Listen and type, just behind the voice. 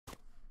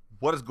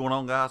What is going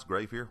on, guys?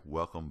 Grave here.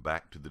 Welcome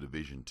back to the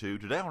Division 2.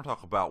 Today I want to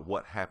talk about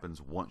what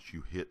happens once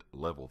you hit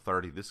level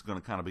 30. This is going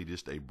to kind of be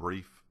just a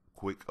brief,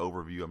 quick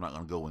overview. I'm not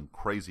going to go in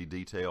crazy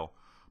detail.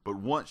 But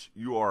once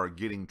you are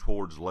getting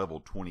towards level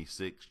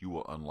 26, you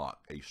will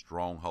unlock a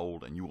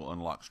stronghold, and you will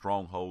unlock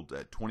strongholds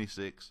at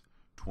 26,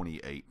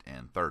 28,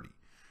 and 30.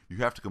 You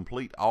have to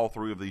complete all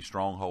three of these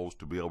strongholds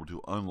to be able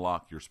to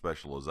unlock your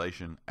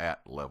specialization at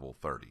level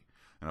 30.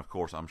 And of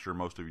course, I'm sure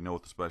most of you know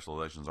what the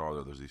specializations are.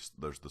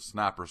 There's the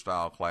sniper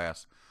style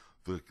class,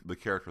 the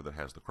character that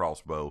has the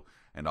crossbow,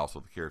 and also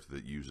the character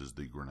that uses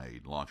the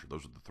grenade launcher.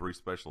 Those are the three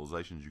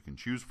specializations you can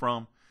choose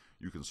from.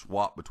 You can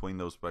swap between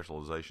those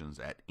specializations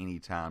at any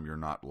time. You're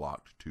not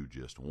locked to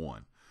just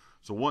one.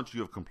 So once you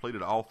have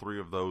completed all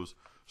three of those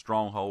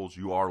strongholds,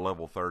 you are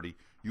level 30.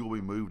 You will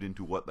be moved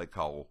into what they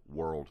call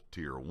World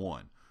Tier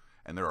 1.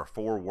 And there are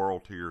 4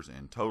 world tiers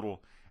in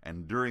total.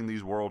 And during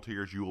these world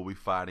tiers, you will be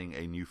fighting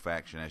a new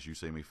faction, as you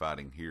see me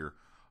fighting here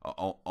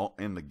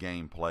in the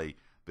gameplay,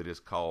 that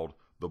is called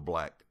the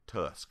Black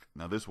Tusk.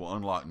 Now, this will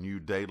unlock new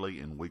daily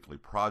and weekly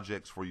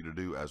projects for you to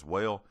do as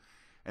well.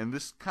 And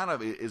this kind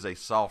of is a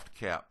soft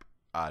cap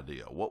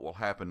idea. What will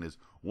happen is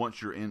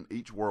once you're in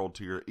each world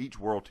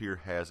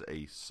tier has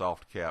a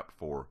soft cap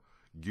for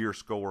gear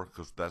score,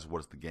 because that's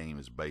what the game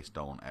is based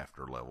on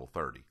after level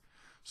 30.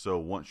 So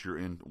once you're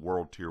in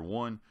World Tier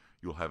 1,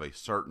 you'll have a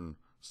certain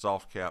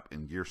soft cap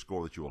and gear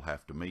score that you will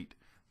have to meet.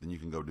 Then you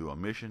can go do a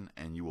mission,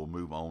 and you will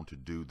move on to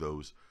do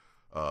those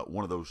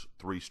one of those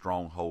 3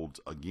 strongholds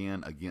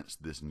again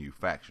against this new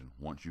faction.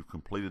 Once you've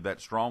completed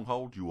that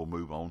stronghold, you will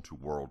move on to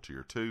World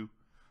Tier 2.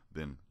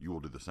 Then you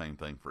will do the same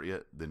thing for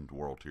it. Then to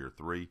World Tier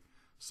 3,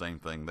 same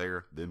thing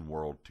there. Then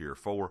World Tier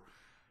 4.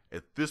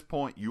 At this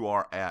point, you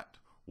are at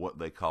what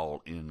they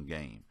call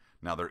in-game.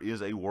 Now, there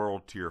is a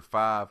World Tier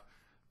 5.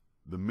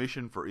 The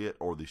mission for it,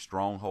 or the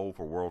stronghold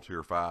for World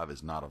Tier 5,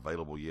 is not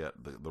available yet.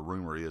 The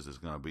rumor is it's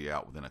going to be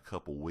out within a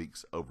couple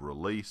weeks of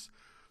release.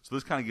 So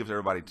this kind of gives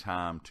everybody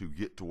time to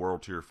get to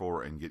World Tier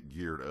 4 and get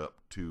geared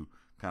up to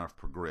kind of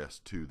progress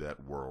to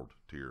that World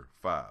Tier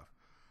 5.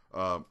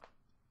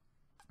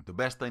 The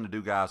best thing to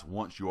do, guys,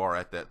 once you are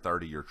at that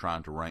 30, you're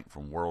trying to rank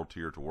from World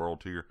Tier to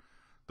World Tier.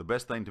 The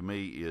best thing to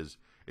me is,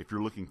 if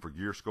you're looking for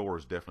gear score,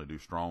 is definitely do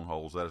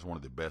strongholds. That is one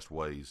of the best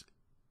ways.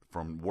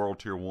 From World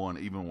Tier 1,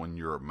 even when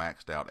you're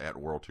maxed out at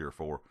World Tier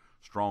 4,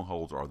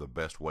 strongholds are the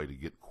best way to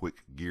get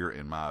quick gear,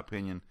 in my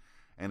opinion,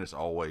 and it's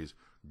always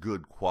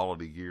good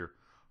quality gear.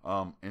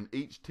 And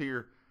each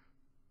tier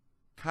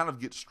kind of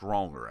gets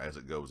stronger as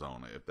it goes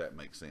on, if that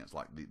makes sense.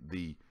 Like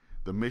the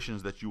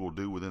missions that you will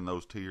do within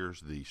those tiers,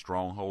 the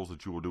strongholds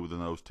that you will do within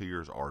those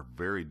tiers are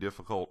very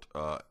difficult.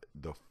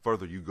 The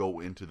further you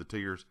go into the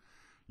tiers,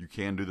 you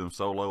can do them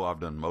solo. I've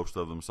done most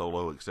of them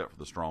solo, except for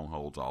the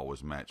strongholds. I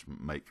always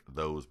make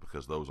those,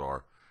 because those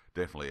are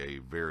definitely a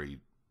very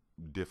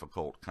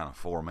difficult kind of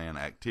 4-man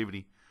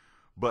activity.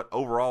 But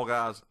overall,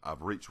 guys,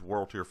 I've reached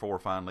World Tier 4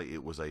 finally.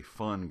 It was a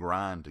fun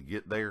grind to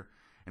get there.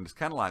 And it's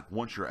kind of like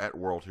once you're at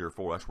World Tier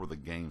 4, that's where the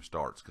game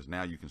starts, because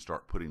now you can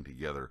start putting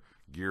together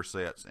gear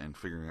sets and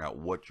figuring out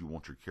what you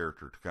want your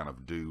character to kind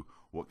of do,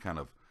 what kind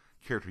of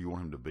character you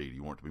want him to be. Do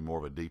you want it to be more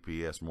of a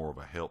DPS, more of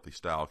a healthy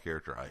style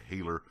character, a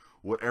healer,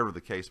 whatever the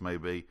case may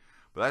be.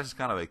 But that's just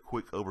kind of a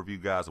quick overview,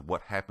 guys, of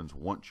what happens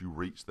once you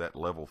reach that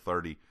level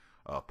 30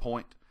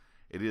 point.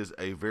 It is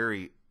a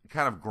very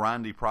kind of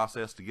grindy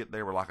process to get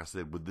there, but like I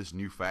said, with this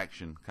new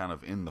faction kind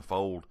of in the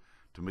fold,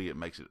 to me it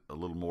makes it a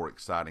little more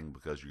exciting,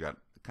 because you got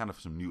kind of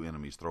some new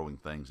enemies throwing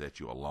things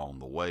at you along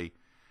the way.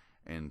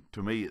 And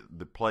to me,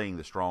 playing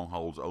the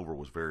strongholds over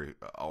was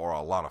a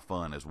lot of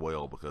fun as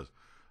well, because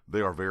they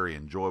are very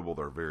enjoyable,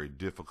 they're very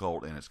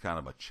difficult, and it's kind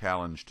of a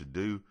challenge to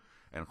do.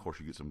 And of course,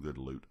 you get some good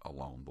loot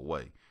along the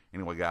way.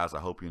 Anyway, guys, I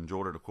hope you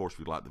enjoyed it. Of course, if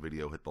you liked the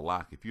video, hit the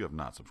like. If you have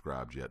not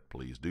subscribed yet,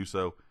 please do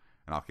so.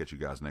 And I'll catch you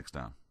guys next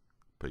time.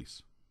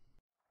 Peace.